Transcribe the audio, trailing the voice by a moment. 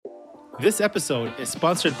This episode is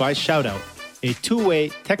sponsored by Shoutout, a two-way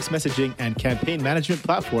text messaging and campaign management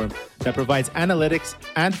platform that provides analytics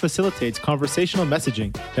and facilitates conversational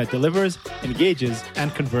messaging that delivers, engages,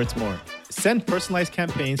 and converts more. Send personalized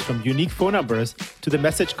campaigns from unique phone numbers to the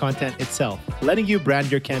message content itself, letting you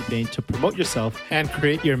brand your campaign to promote yourself and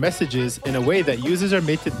create your messages in a way that users are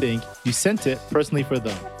made to think you sent it personally for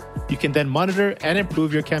them. You can then monitor and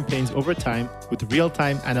improve your campaigns over time with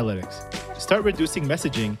real-time analytics. Start reducing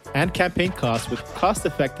messaging and campaign costs with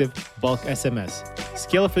cost-effective bulk SMS.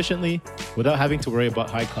 Scale efficiently without having to worry about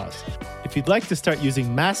high costs. If you'd like to start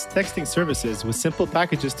using mass texting services with simple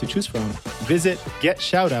packages to choose from, visit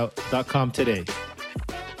getshoutout.com today.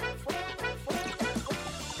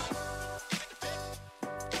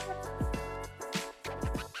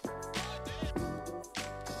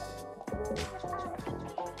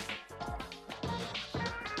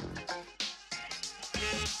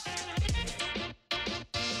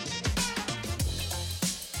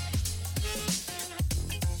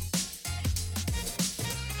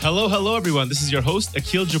 Hello, everyone. This is your host,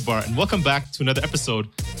 Akil Jabbar, and welcome back to another episode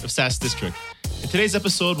of SaaS District. In today's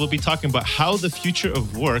episode, we'll be talking about how the future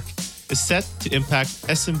of work is set to impact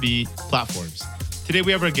SMB platforms. Today,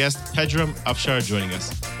 we have our guest, Pedram Afshar, joining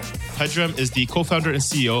us. Pedram is the co-founder and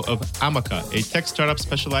CEO of Amica, a tech startup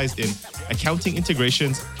specialized in accounting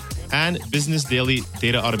integrations and business daily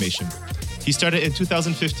data automation. He started in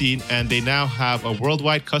 2015, and they now have a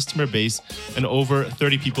worldwide customer base and over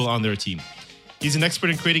 30 people on their team. He's an expert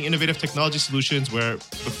in creating innovative technology solutions where,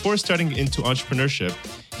 before starting into entrepreneurship,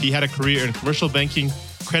 he had a career in commercial banking,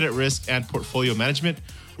 credit risk, and portfolio management,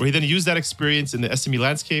 where he then used that experience in the SME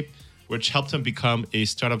landscape, which helped him become a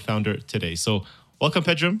startup founder today. So welcome,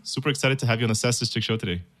 Pedram. Super excited to have you on the SaaS District show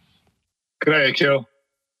today. Good day, Akil.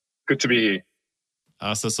 Good to be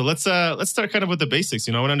here. So let's start kind of with the basics.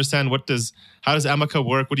 I want to understand how does Amica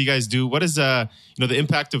work? What do you guys do? What is the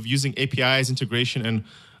impact of using APIs, integration, and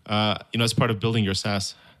as part of building your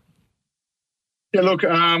SaaS? Yeah, look,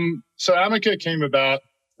 so Amica came about,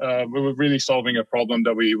 we were really solving a problem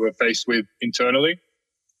that we were faced with internally.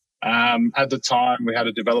 At the time, we had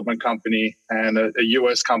a development company and a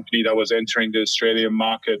US company that was entering the Australian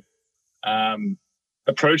market,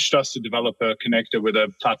 approached us to develop a connector with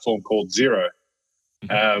a platform called Xero.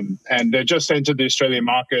 And they just entered the Australian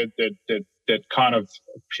market that kind of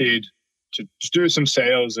appeared to do some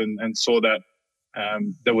sales and saw that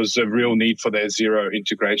there was a real need for their Xero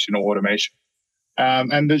integration or automation.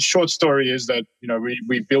 And the short story is that,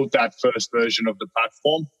 we built that first version of the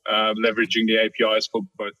platform, leveraging the APIs for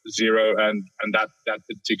both Xero and that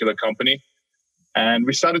particular company. And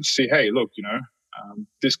we started to see, hey, look,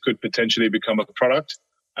 this could potentially become a product,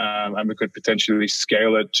 and we could potentially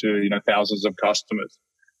scale it to, thousands of customers.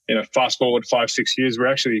 Fast forward 5-6 years, we're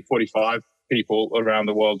actually 45 people around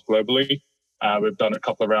the world globally. We've done a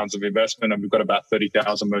couple of rounds of investment and we've got about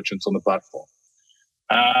 30,000 merchants on the platform.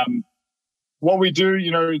 What we do,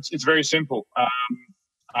 it's very simple.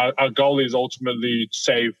 Our goal is ultimately to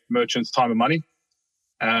save merchants time and money.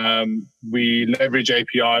 We leverage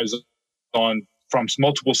APIs from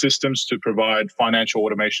multiple systems to provide financial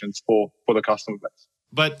automations for the customer base.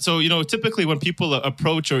 But so, typically when people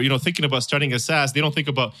approach or, thinking about starting a SaaS, they don't think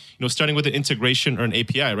about, starting with an integration or an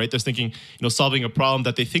API, right? They're thinking, solving a problem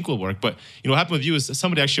that they think will work. But, what happened with you is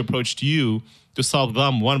somebody actually approached you to solve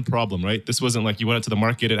them one problem, right? This wasn't like you went out to the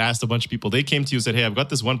market and asked a bunch of people. They came to you and said, hey, I've got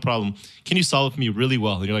this one problem. Can you solve it for me really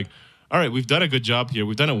well? And you're like, all right, we've done a good job here.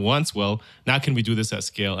 We've done it once well. Now can we do this at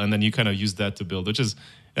scale? And then you kind of use that to build, which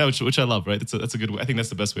I love, right? That's a good way. I think that's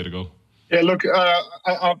the best way to go. Yeah, look,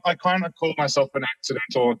 I kind of call myself an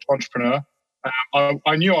accidental entrepreneur.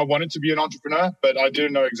 I knew I wanted to be an entrepreneur, but I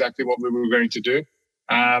didn't know exactly what we were going to do.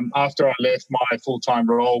 After I left my full-time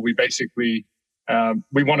role, we basically,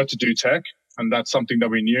 we wanted to do tech, and that's something that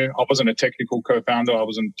we knew. I wasn't a technical co-founder. I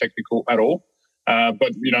wasn't technical at all.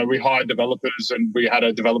 But, we hired developers and we had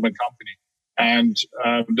a development company. And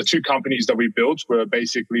the two companies that we built were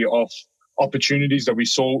basically off opportunities that we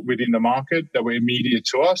saw within the market that were immediate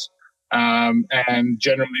to us. And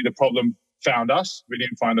generally the problem found us. We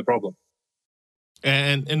didn't find the problem.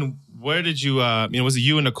 And where did you, was it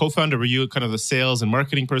you and a co-founder? Were you kind of the sales and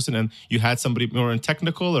marketing person and you had somebody more in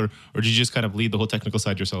technical or did you just kind of lead the whole technical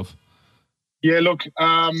side yourself? Yeah, look,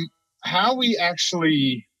 how we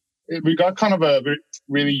got kind of a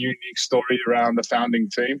really unique story around the founding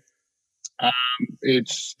team.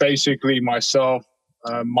 It's basically myself,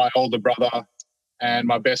 my older brother and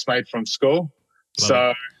my best mate from school.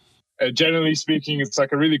 Generally speaking, it's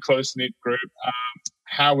like a really close-knit group.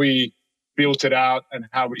 How we built it out and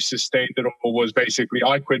how we sustained it all was basically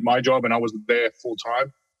I quit my job and I was there full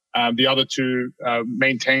time. The other two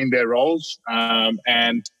maintained their roles,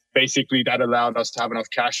 and basically that allowed us to have enough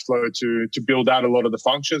cash flow to build out a lot of the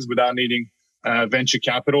functions without needing venture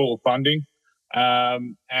capital or funding.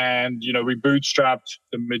 And, we bootstrapped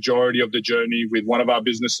the majority of the journey with one of our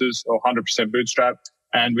businesses, or 100% bootstrapped.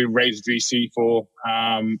 And we raised VC for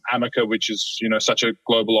Amica, which is, such a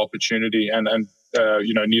global opportunity and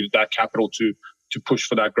needed that capital to push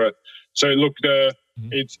for that growth. So look,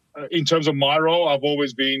 it's in terms of my role, I've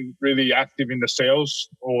always been really active in the sales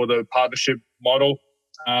or the partnership model.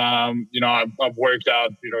 I've worked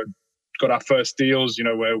out, got our first deals,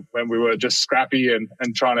 when we were just scrappy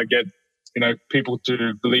and trying to get, people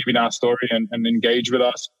to believe in our story and engage with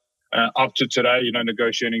us, up to today,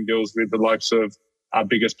 negotiating deals with the likes of our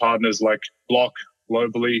biggest partners like Block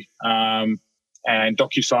globally, and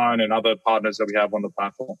DocuSign and other partners that we have on the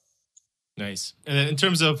platform. Nice. And in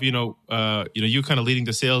terms of, you kind of leading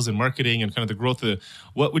the sales and marketing and kind of the growth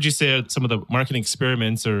what would you say are some of the marketing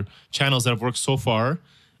experiments or channels that have worked so far?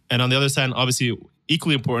 And on the other side, obviously,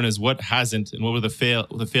 equally important is what hasn't, and what were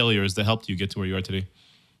the failures that helped you get to where you are today?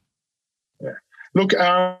 Yeah. Look,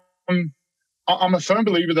 I'm a firm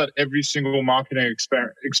believer that every single marketing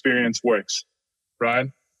experience works, right?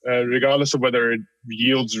 Regardless of whether it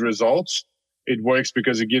yields results, it works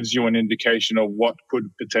because it gives you an indication of what could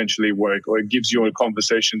potentially work, or it gives you a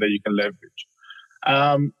conversation that you can leverage.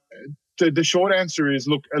 The short answer is,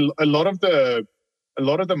 look, a lot of the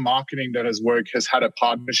marketing that has worked has had a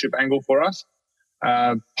partnership angle for us.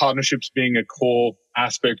 Partnerships being a core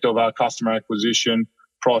aspect of our customer acquisition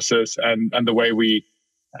process and the way we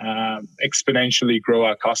exponentially grow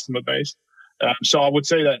our customer base. So I would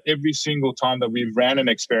say that every single time that we've ran an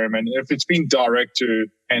experiment, if it's been direct to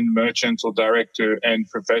end merchants or direct to end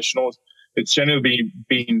professionals, it's generally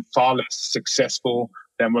been far less successful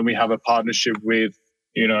than when we have a partnership with,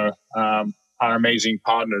 our amazing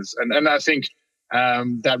partners. And I think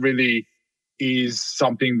that really is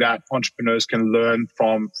something that entrepreneurs can learn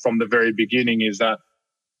from the very beginning, is that,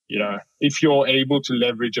 if you're able to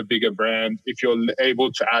leverage a bigger brand, if you're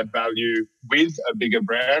able to add value with a bigger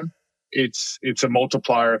brand, it's a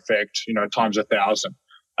multiplier effect, times 1,000,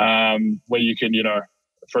 where you can,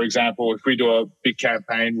 for example, if we do a big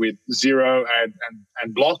campaign with Xero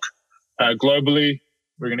and Block globally,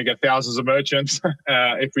 we're going to get thousands of merchants.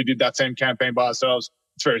 If we did that same campaign by ourselves,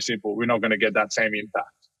 it's very simple. We're not going to get that same impact.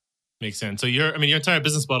 Makes sense. So your entire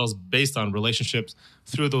business model is based on relationships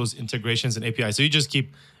through those integrations and APIs. So you just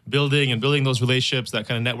keep building those relationships, that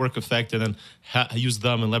kind of network effect, and then use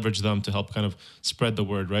them and leverage them to help kind of spread the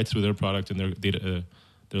word, right, through their product and their data,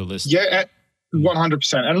 their list. Yeah,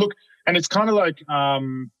 100%. And look, and it's kind of like,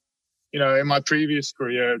 in my previous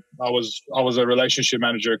career, I was a relationship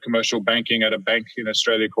manager at commercial banking at a bank in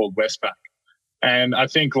Australia called Westpac. And I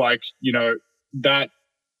think that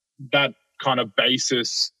kind of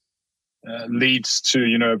basis leads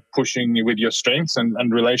to, pushing with your strengths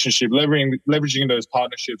and relationship, leveraging those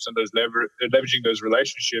partnerships and leveraging those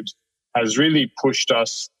relationships has really pushed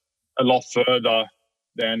us a lot further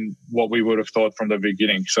than what we would have thought from the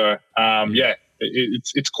beginning. So,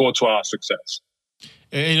 it's core to our success.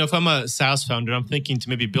 And, if I'm a SaaS founder, I'm thinking to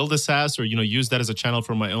maybe build a SaaS or, use that as a channel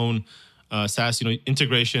for my own SaaS,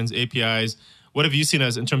 integrations, APIs. What have you seen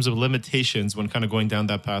as in terms of limitations when kind of going down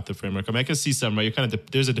that path of framework? I can see some, right? You're kind of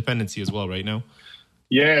there's a dependency as well right now.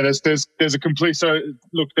 Yeah, there's a complete. So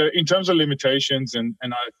look, in terms of limitations, and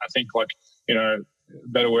I think a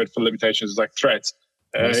better word for limitations is like threats.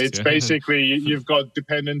 It's basically you've got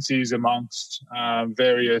dependencies amongst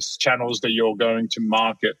various channels that you're going to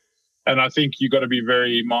market, and I think you've got to be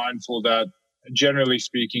very mindful that, generally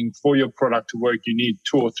speaking, for your product to work, you need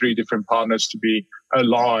 2 or 3 different partners to be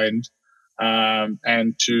aligned.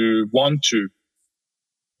 And to want to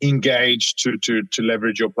engage to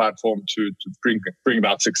leverage your platform to bring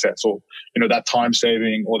about success, or that time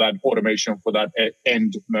saving or that automation for that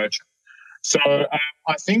end merchant. So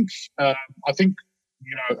I think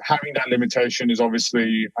having that limitation is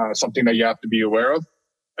obviously something that you have to be aware of.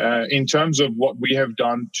 In terms of what we have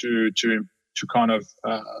done to kind of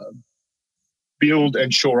build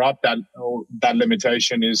and shore up that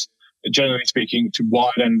limitation is, generally speaking, to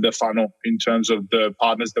widen the funnel in terms of the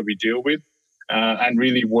partners that we deal with, and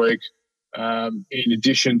really work, in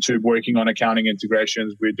addition to working on accounting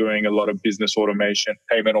integrations, we're doing a lot of business automation,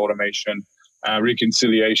 payment automation,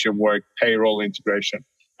 reconciliation work, payroll integration,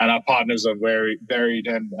 and our partners are very varied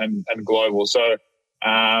and global. So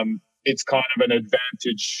it's kind of an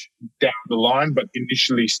advantage down the line, but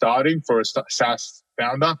initially starting for a SaaS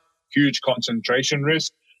founder, huge concentration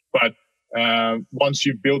risk. But once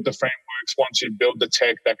you build the framework works, once you build the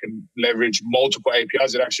tech that can leverage multiple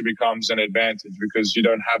APIs, it actually becomes an advantage because you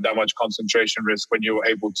don't have that much concentration risk when you're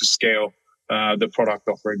able to scale the product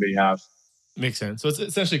offering that you have. Makes sense. So it's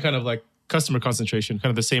essentially kind of like customer concentration, kind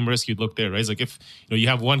of the same risk you'd look there, right? It's like if you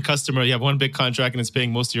have one customer, you have one big contract and it's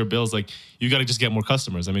paying most of your bills, like you got to just get more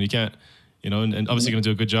customers. I mean, you can't, and obviously you're going to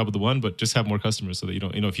do a good job with the one, but just have more customers so that you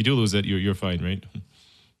don't, if you do lose it, you're fine, right?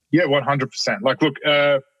 Yeah, 100%. Like, look,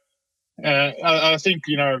 I think,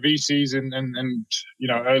 VCs and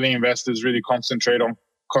early investors really concentrate on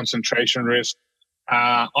concentration risk.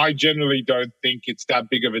 I generally don't think it's that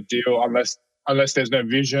big of a deal unless there's no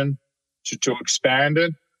vision to expand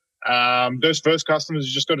it. Those first customers,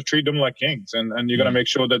 you just got to treat them like kings, and you're got to make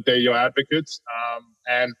sure that they're your advocates.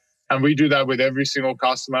 And we do that with every single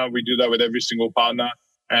customer. We do that with every single partner,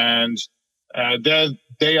 and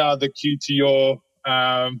they are the key to your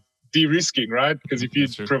de-risking, right? Because if you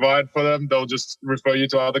provide for them, they'll just refer you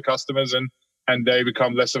to other customers, and they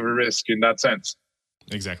become less of a risk in that sense.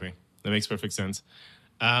 Exactly, that makes perfect sense.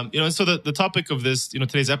 So the topic of this,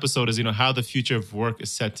 today's episode is, how the future of work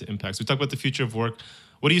is set to impact. So we talk about the future of work.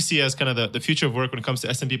 What do you see as kind of the future of work when it comes to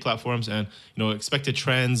SMB platforms and, expected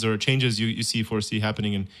trends or changes you foresee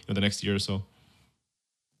happening in the next year or so?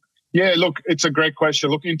 Yeah, look, it's a great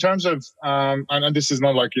question. Look, in terms of, and this is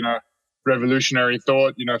not like, revolutionary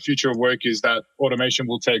thought, future of work is that automation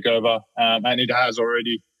will take over, and it has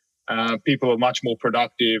already. People are much more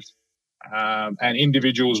productive. And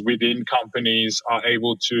individuals within companies are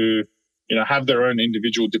able to, have their own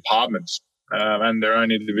individual departments and their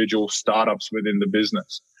own individual startups within the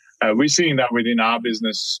business. We're seeing that within our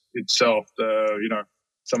business itself.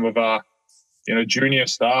 Some of our, junior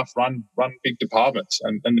staff run big departments,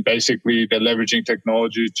 and basically they're leveraging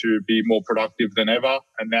technology to be more productive than ever.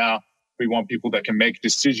 And now we want people that can make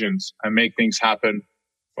decisions and make things happen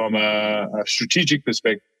from a strategic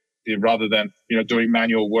perspective, rather than, doing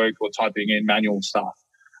manual work or typing in manual stuff.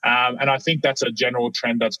 And I think that's a general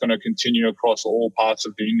trend that's going to continue across all parts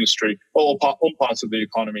of the industry, all parts of the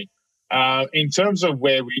economy. In terms of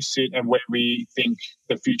where we sit and where we think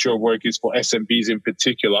the future of work is for SMBs in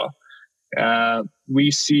particular,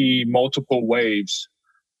 we see multiple waves.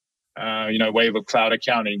 Wave of cloud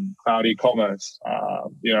accounting, cloud e-commerce,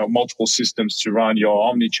 multiple systems to run your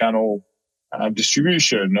omni-channel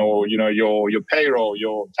distribution, or your payroll,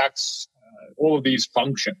 your tax, all of these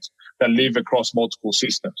functions that live across multiple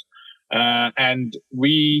systems, and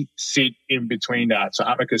we sit in between that. So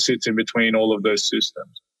Amica sits in between all of those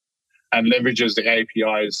systems and leverages the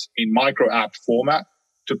APIs in micro app format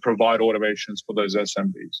to provide automations for those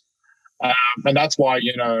SMBs. And that's why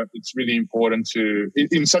it's really important to,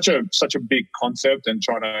 in such a big concept, and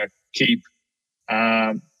trying to keep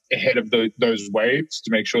ahead of those waves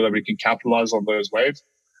to make sure that we can capitalize on those waves.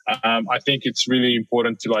 I think it's really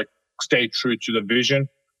important to stay true to the vision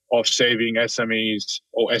of saving SMEs,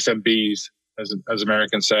 or SMBs, as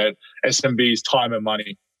Americans say, SMBs time and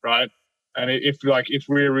money, right? And if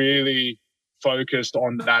we're really focused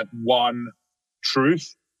on that one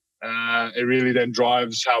truth, it really then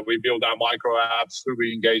drives how we build our micro apps, who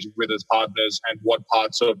we engage with as partners, and what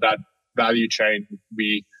parts of that value chain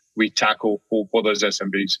we tackle for those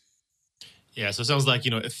SMBs. Yeah, so it sounds like,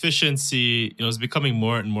 efficiency, is becoming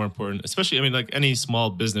more and more important, especially, like any small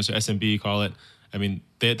business, or SMB, call it. I mean,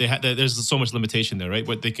 there's so much limitation there, right?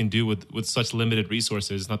 What they can do with such limited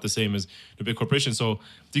resources is not the same as a big corporation. So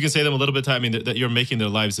if you can save them a little bit of time, that you're making their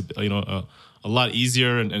lives, a lot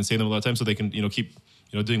easier, and save them a lot of time so they can, keep,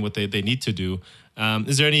 doing what they need to do.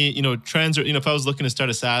 Is there any, trends, or, if I was looking to start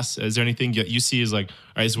a SaaS, is there anything you see as all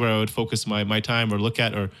right, is where I would focus my time, or look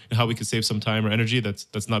at, or how we could save some time or energy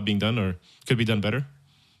that's not being done or could be done better?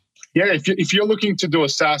 Yeah, if you're looking to do a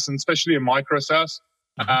SaaS, and especially a micro SaaS,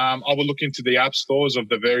 I would look into the app stores of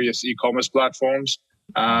the various e-commerce platforms,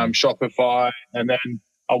 Shopify, and then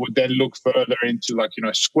I would then look further into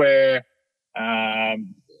Square,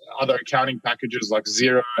 other accounting packages like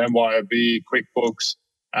Xero, MYOB, QuickBooks.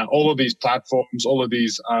 All of these platforms, all of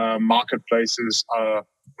these marketplaces are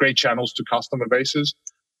great channels to customer bases.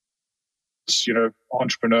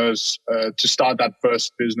 Entrepreneurs to start that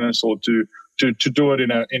first business, or to do it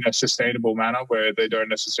in a sustainable manner where they don't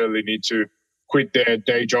necessarily need to quit their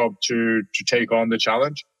day job to take on the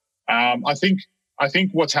challenge. I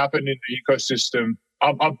think what's happened in the ecosystem,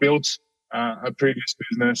 I've built a previous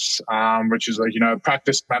business, which is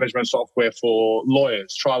practice management software for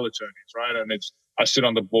lawyers, trial attorneys, right? And I sit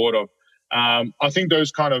on the board of. I think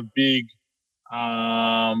those kind of big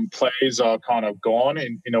plays are kind of gone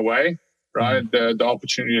in a way, right? Mm-hmm. The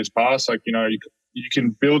opportunity has passed. You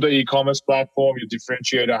can build an e-commerce platform. Your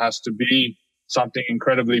differentiator has to be something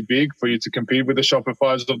incredibly big for you to compete with the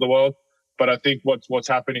Shopifys of the world. But I think what's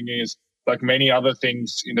happening is, like many other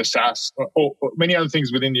things in the SaaS or many other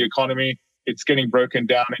things within the economy, it's getting broken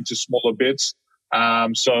down into smaller bits.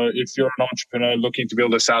 So if you're an entrepreneur looking to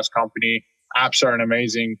build a SaaS company, apps are an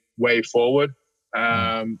amazing way forward.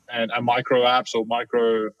 And micro apps or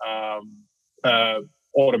micro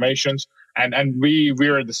automations. And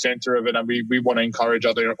we're at the center of it, and we want to encourage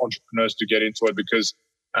other entrepreneurs to get into it, because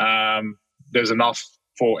there's enough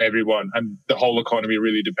for everyone, and the whole economy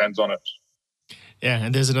really depends on it. Yeah,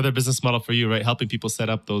 and there's another business model for you, right? Helping people set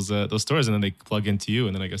up those stores, and then they plug into you,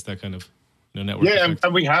 and then I guess that kind of network. Yeah,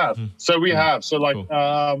 and we have. So we have. So like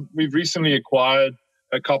cool. We've recently acquired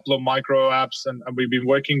a couple of micro apps, and we've been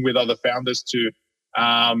working with other founders to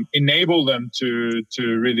enable them to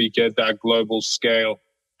really get that global scale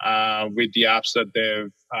with the apps that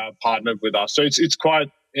they've partnered with us. So it's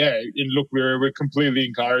quite look, we're completely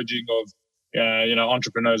encouraging of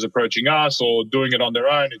entrepreneurs approaching us or doing it on their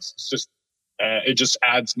own. It's just it just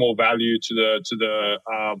adds more value to the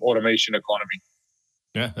automation economy.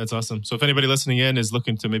 Yeah, that's awesome. So if anybody listening in is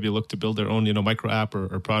looking to look to build their own micro app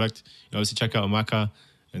or product, obviously check out Maka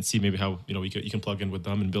and see maybe how you can plug in with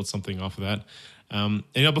them and build something off of that. And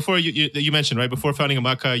before you mentioned, right, before founding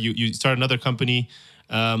Maka, you started another company.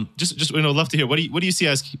 Just love to hear, what do you see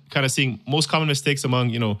as kind of seeing most common mistakes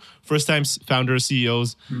among first time founders,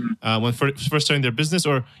 CEOs when first starting their business,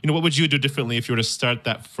 or what would you do differently if you were to start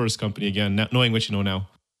that first company again, knowing what you know now?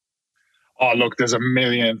 Oh, look, there's a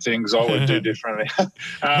million things I would do differently.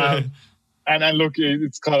 And look,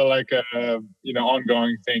 it's kind of like a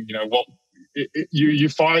ongoing thing. You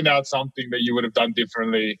find out something that you would have done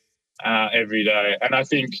differently every day, and I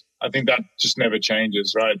think that just never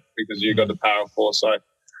changes, right? Because you got the power of foresight.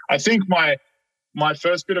 I think my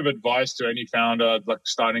first bit of advice to any founder, like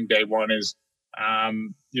starting day one, is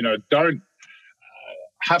don't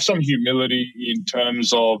have some humility in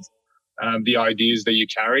terms of the ideas that you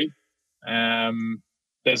carry.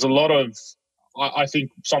 There's a lot of, I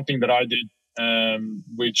think something that I did,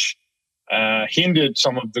 which hindered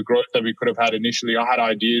some of the growth that we could have had initially. I had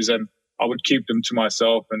ideas and I would keep them to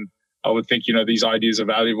myself, and I would think, these ideas are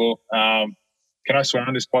valuable. Can I swear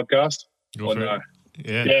on this podcast? Go for it.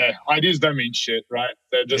 Yeah. Ideas don't mean shit, right?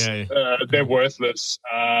 They're just, they're worthless.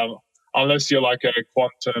 Unless you're like a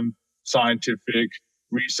quantum scientific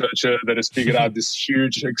researcher that has figured out this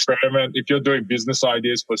huge experiment. If you're doing business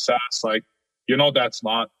ideas for SaaS, like, you're not that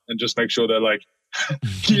smart, and just make sure that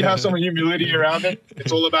you have some humility around it.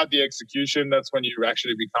 It's all about the execution. That's when you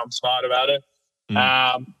actually become smart about it.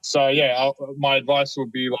 My advice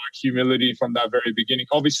would be humility from that very beginning.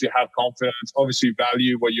 Obviously have confidence, obviously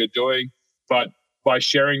value what you're doing, but by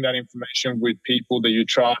sharing that information with people that you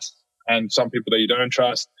trust and some people that you don't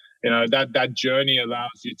trust, that journey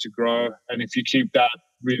allows you to grow. And if you keep that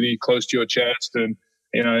really close to your chest and,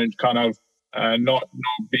 kind of not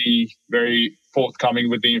be very forthcoming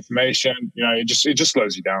with the information, it just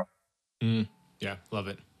slows you down. Yeah, love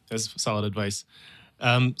it. That's solid advice.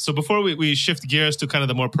 So before we shift gears to kind of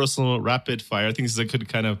the more personal rapid fire, I think this is a good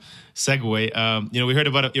kind of segue. We heard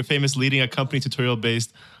about your famous leading a company tutorial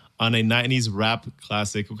based on a 90s rap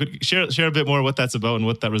classic. Could you share a bit more what that's about and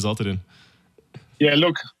what that resulted in? Yeah,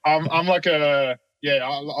 look, I'm like I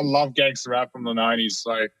love gangster rap from the 90s.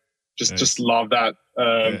 Like, just love that,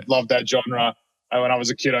 love that genre. And when I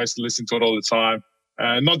was a kid, I used to listen to it all the time.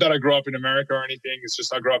 Not that I grew up in America or anything. It's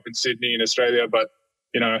just I grew up in Sydney in Australia, but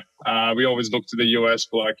we always look to the US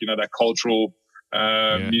for that cultural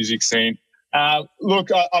music scene.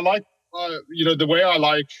 Look, I like, the way I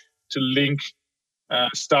like to link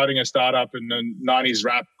starting a startup and then 90s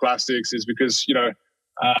rap classics is because,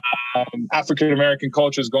 African-American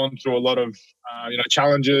culture has gone through a lot of,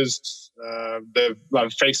 challenges.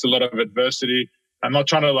 They've faced a lot of adversity. I'm not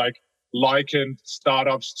trying to liken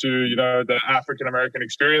startups to, the African-American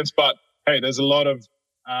experience, but hey, there's a lot of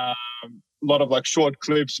short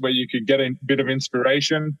clips where you could get a bit of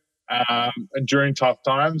inspiration during tough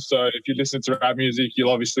times. So if you listen to rap music,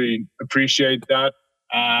 you'll obviously appreciate that.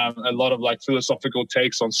 A lot of philosophical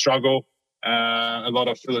takes on struggle, a lot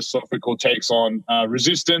of philosophical takes on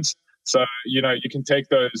resistance. So, you can take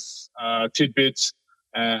those tidbits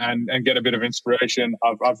and get a bit of inspiration.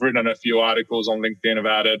 I've written a few articles on LinkedIn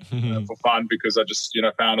about it for fun, because I just,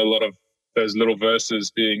 found a lot of those little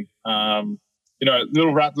verses being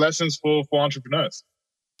little rap lessons for entrepreneurs.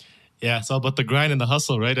 Yeah, it's all about the grind and the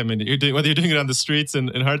hustle, right? I mean, whether you're doing it on the streets and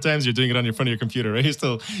in hard times, you're doing it on your front of your computer, right? You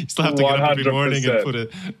still have to get up every morning and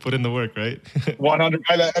put in the work, right? 100,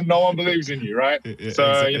 and no one believes in you, right? Yeah,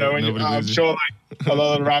 so exactly. I'm sure a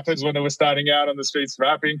lot of rappers, when they were starting out on the streets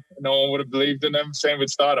rapping, no one would have believed in them. Same with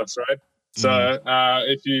startups, right? So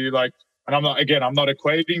if you I And I'm not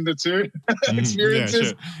equating the two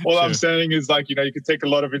experiences. Yeah, All I'm saying is like, you know, you can take a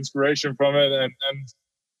lot of inspiration from it, and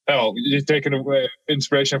hell, you're taking away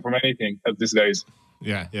inspiration from anything at these days.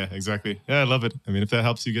 Yeah, exactly. Yeah, I love it. I mean, if that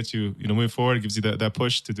helps you get you know, moving forward, it gives you that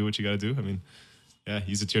push to do what you got to do. I mean, yeah,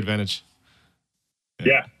 use it to your advantage.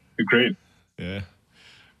 Yeah, agreed. Yeah.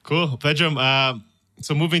 Cool. Pedram,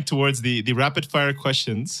 so moving towards the rapid fire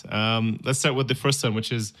questions, let's start with the first one,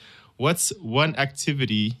 which is, what's one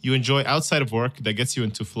activity you enjoy outside of work that gets you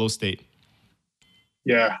into flow state?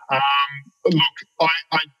 Yeah. Look,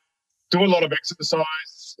 I do a lot of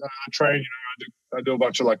exercise, train, you know, I do a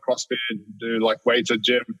bunch of like CrossFit, do like weights at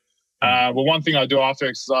gym. But one thing I do after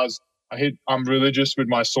exercise, I'm religious with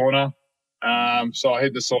my sauna. So I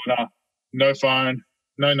hit the sauna, no phone,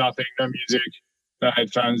 no nothing, no music, no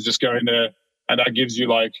headphones, just go in there. And that gives you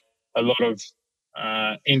like a lot of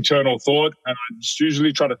internal thought. And I just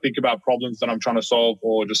usually try to think about problems that I'm trying to solve,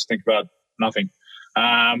 or just think about nothing.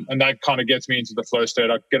 And that kind of gets me into the flow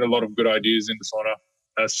state. I get a lot of good ideas in the sauna.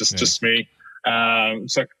 That's just me.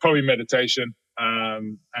 So probably meditation.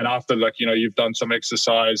 And after, like, you know, you've done some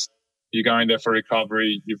exercise, you're going there for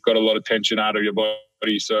recovery, you've got a lot of tension out of your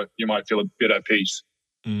body, so you might feel a bit at peace.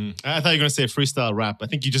 I thought you were going to say freestyle rap. I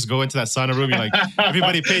think you just go into that sauna room, you're like,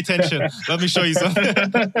 everybody pay attention. Let me show you something.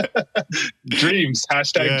 Dreams.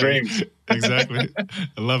 # dreams. Exactly.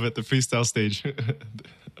 I love it. The freestyle stage.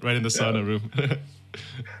 Right in the sauna room.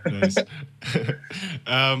 Nice.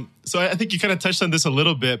 So I think you kind of touched on this a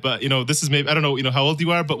little bit, but, you know, this is maybe, I don't know, you know, how old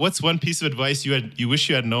you are, but what's one piece of advice you wish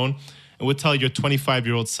you had known and would tell your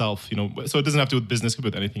 25-year-old self, you know, so it doesn't have to do with business, but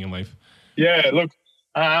with anything in life? Yeah, look,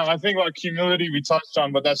 I think like humility we touched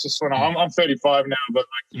on, but that's just when I'm 35 now, but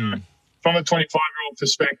like from a 25-year-old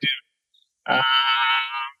perspective,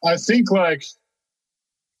 I think like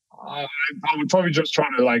I would probably just try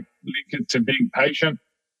to like link it to being patient.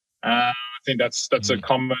 I think that's a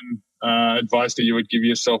common advice that you would give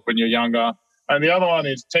yourself when you're younger. And the other one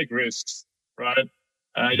is take risks, right?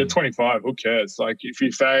 You're 25, who cares? Like if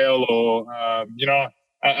you fail, or you know,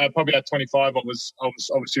 I probably at 25, I was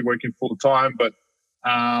obviously working full time, but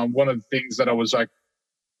one of the things that I was like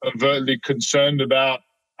overtly concerned about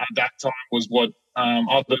at that time was what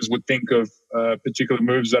others would think of particular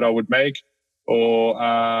moves that I would make, or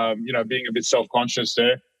you know, being a bit self-conscious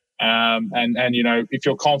there. And you know, if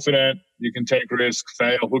you're confident, you can take risks,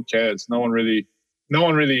 fail. Who cares? No one really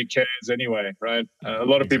cares anyway, right? A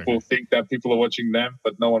lot of people think that people are watching them,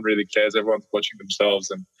 but no one really cares. Everyone's watching themselves,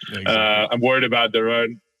 and I'm worried about their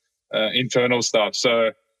own internal stuff.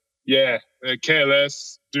 So yeah, care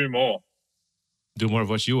less, do more. Do more of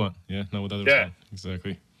what you want. Yeah, not what others want.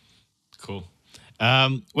 Exactly. Cool.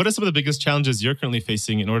 What are some of the biggest challenges you're currently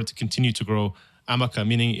facing in order to continue to grow Amaka?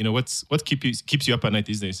 Meaning, you know, what keeps you up at night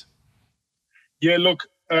these days? Yeah, look,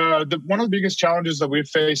 one of the biggest challenges that we're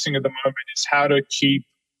facing at the moment is how to keep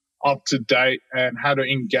up to date and how to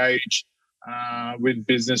engage with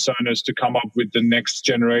business owners to come up with the next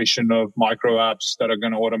generation of micro apps that are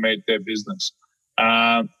going to automate their business.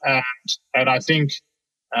 And I think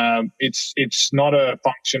it's not a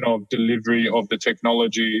function of delivery of the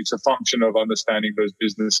technology. It's a function of understanding those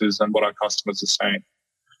businesses and what our customers are saying.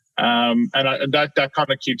 That kind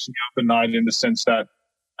of keeps me up at night, in the sense that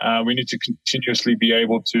we need to continuously be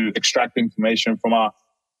able to extract information from our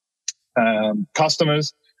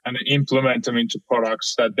customers and implement them into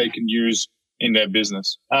products that they can use in their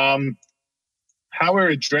business. How we're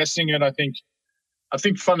addressing it, I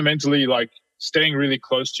think fundamentally, like staying really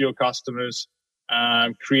close to your customers,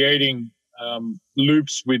 creating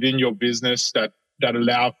loops within your business that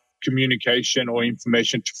allow communication or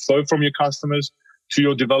information to flow from your customers to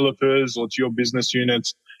your developers or to your business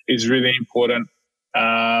units is really important.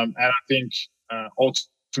 And I think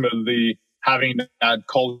ultimately having that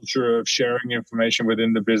culture of sharing information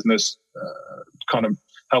within the business kind of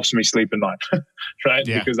helps me sleep at night, right?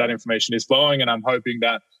 Yeah. Because that information is flowing, and I'm hoping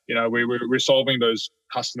that, you know, we're solving those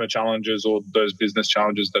customer challenges or those business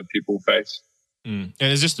challenges that people face. And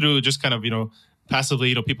is this through just kind of, you know, passively,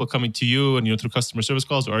 you know, people coming to you and, you know, through customer service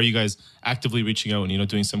calls, or are you guys actively reaching out and, you know,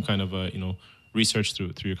 doing some kind of, you know, research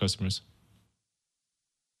through your customers?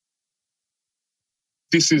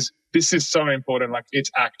 This is so important. Like, it's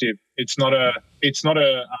active. It's not a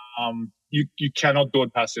you cannot do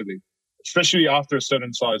it passively, especially after a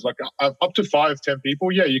certain size. Like up to 5-10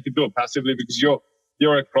 people, yeah, you could do it passively because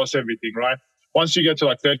you're across everything, right? Once you get to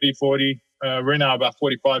like 30, 40, we're now about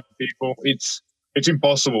 45 people. It's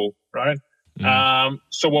impossible, right?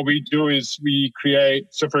 So what we do is we create.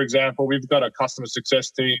 So for example, we've got a customer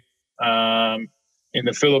success team in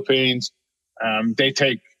the Philippines. They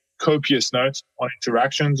take copious notes on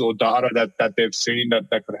interactions or data that they've seen that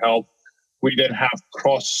could help. we then have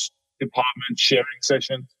cross-department sharing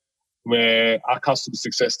sessions where our customer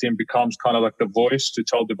success team becomes kind of like the voice to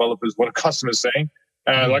tell developers what a customer is saying,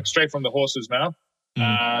 like straight from the horse's mouth,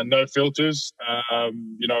 no filters.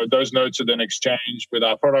 Those notes are then exchanged with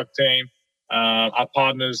our product team. Our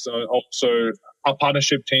partners are also, our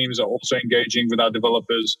partnership teams are also engaging with our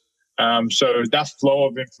developers. So that flow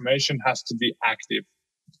of information has to be active,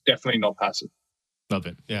 definitely not passive. Love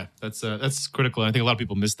it. Yeah, that's critical. I think a lot of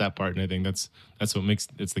people miss that part, and I think that's what makes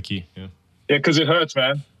it's the key. Yeah, because it hurts,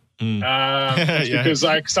 man. Because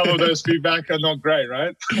like some of those feedback are not great,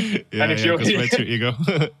 right? And if you're it goes right to your ego.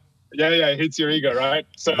 It hits your ego, right?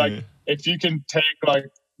 So if you can take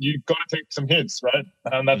you got to take some hits, right?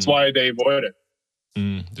 And that's why they avoid it.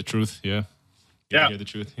 The truth, yeah. Hear the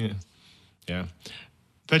truth, yeah.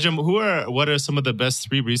 Pejam, what are some of the best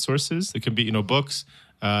 3 resources? It can be, books,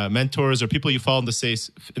 mentors, or people you follow in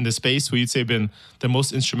the space who you'd say have been the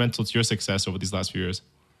most instrumental to your success over these last few years.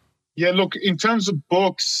 Yeah, look, in terms of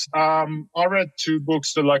books, I read 2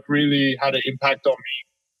 books that really had an impact on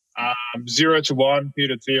me. 0 to 1,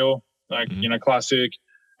 Peter Thiel, classic,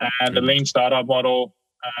 and the Lean Startup Model,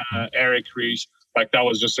 Eric Ries, that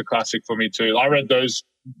was just a classic for me too. I read those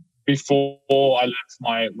before I left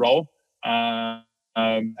my role, and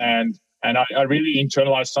I really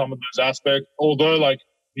internalized some of those aspects. Although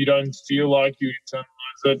you don't feel like you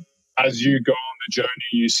internalize it, as you go on the journey,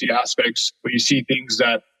 you see aspects where you see things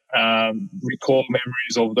that recall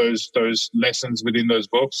memories of those lessons within those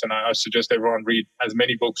books. And I suggest everyone read as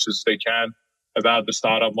many books as they can about the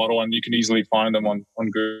startup model, and you can easily find them on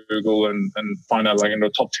Google and find out in the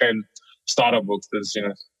top 10 startup books. There's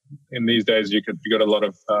in these days you got a lot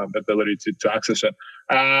of ability to access it.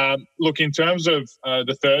 Look, in terms of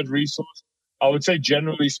the third resource, I would say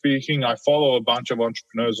generally speaking, I follow a bunch of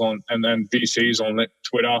entrepreneurs and VCs on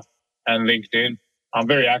Twitter and LinkedIn. I'm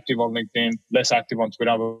very active on LinkedIn, less active on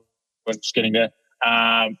Twitter, but just getting there.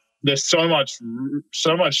 There's so much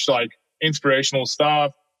inspirational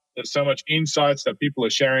stuff. There's so much insights that people are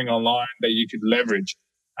sharing online that you could leverage.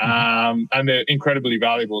 And they're incredibly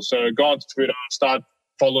valuable. So go on to Twitter, start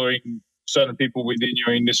following certain people within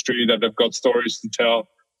your industry that have got stories to tell.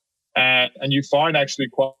 And you find actually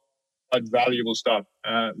quite valuable stuff.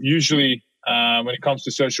 Usually when it comes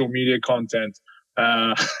to social media content,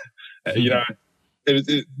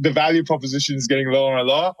 the value proposition is getting lower and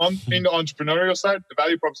lower. In the entrepreneurial side, the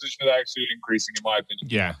value proposition is actually increasing, in my opinion.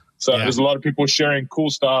 Yeah. So there's a lot of people sharing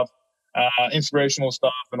cool stuff, inspirational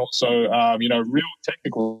stuff, and also real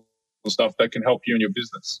technical stuff that can help you in your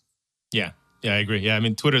business. Yeah, I agree. Yeah, I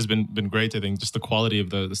mean, Twitter's been great. I think just the quality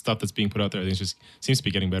of the stuff that's being put out there, I think just seems to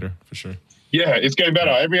be getting better for sure. Yeah, it's getting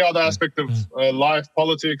better. Every other aspect of life,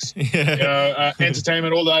 politics,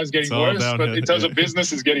 entertainment, all that is getting worse. But in terms of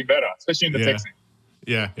business, it's getting better, especially in the tech scene.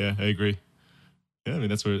 Yeah, I agree. Yeah, I mean,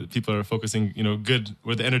 that's where people are focusing, good,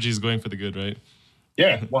 where the energy is going for the good, right?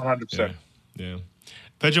 Yeah, 100%. Yeah.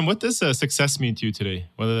 Pejam, what does success mean to you today?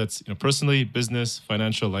 Whether that's personally, business,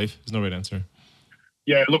 financial, life, there's no right answer.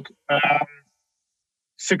 Yeah, look,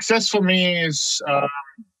 success for me is,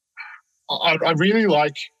 I really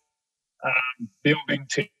like building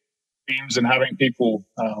teams and having people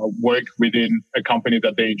work within a company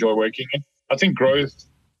that they enjoy working in. I think growth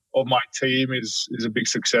of my team is a big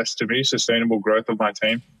success to me, sustainable growth of my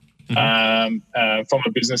team. From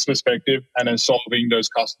a business perspective, and then solving those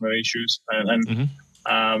customer issues. And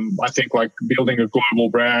I think building a global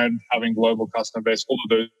brand, having global customer base, all of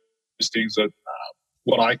those things are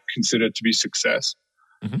what I consider to be success.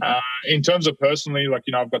 In terms of personally,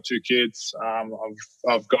 I've got 2 kids.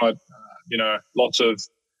 I've got, lots of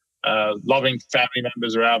loving family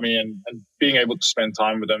members around me, and being able to spend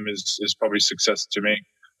time with them is probably success to me.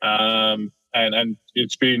 And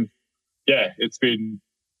it's been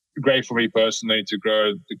great for me personally to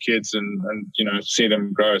grow the kids and see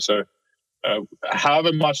them grow. So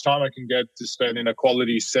however much time I can get to spend in a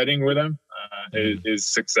quality setting with them is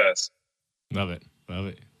success. Love it.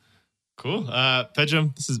 Cool.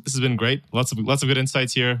 Pejam, this has been great. Lots of good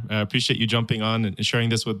insights here. I appreciate you jumping on and sharing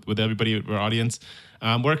this with everybody, our audience.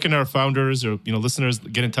 Where can our founders or listeners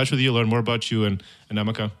get in touch with you, learn more about you and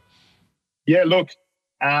Ameca? Yeah, look,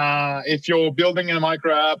 if you're building a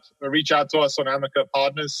micro app, reach out to us on Ameca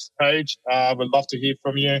Partners page. We'd love to hear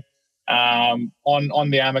from you. On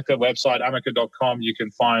the Ameca website, ameca.com, you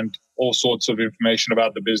can find all sorts of information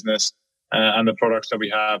about the business and the products that we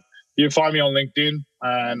have. You can find me on LinkedIn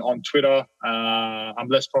and on Twitter. I'm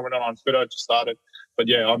less prominent on Twitter, just started. But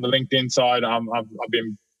yeah, on the LinkedIn side, I've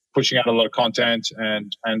been pushing out a lot of content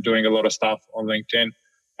and doing a lot of stuff on LinkedIn.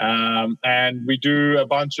 And we do a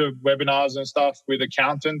bunch of webinars and stuff with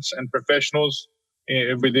accountants and professionals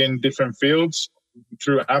within different fields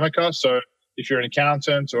through Amica. So if you're an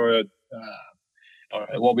accountant or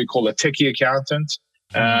what we call a techie accountant,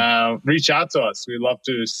 reach out to us. We'd love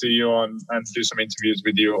to see you on and do some interviews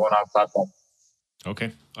with you on our platform.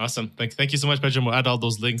 Okay, awesome. Thank you so much, Benjamin. We'll add all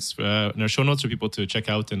those links in our show notes for people to check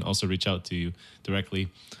out and also reach out to you directly.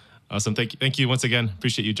 Awesome. Thank you once again.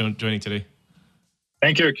 Appreciate you joining today.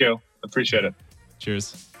 Thank you, Akil. Appreciate it.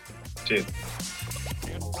 Cheers. Cheers.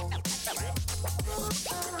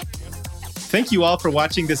 Thank you all for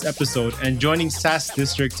watching this episode and joining SaaS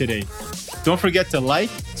District today. Don't forget to like,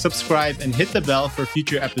 subscribe, and hit the bell for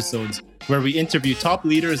future episodes where we interview top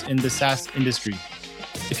leaders in the SaaS industry.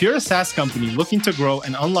 If you're a SaaS company looking to grow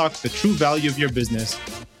and unlock the true value of your business,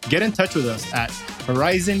 get in touch with us at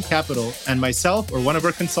Horizon Capital, and myself or one of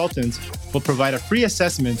our consultants will provide a free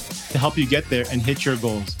assessment to help you get there and hit your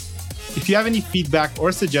goals. If you have any feedback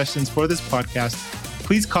or suggestions for this podcast,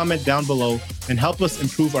 please comment down below and help us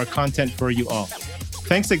improve our content for you all.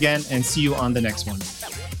 Thanks again, and see you on the next one.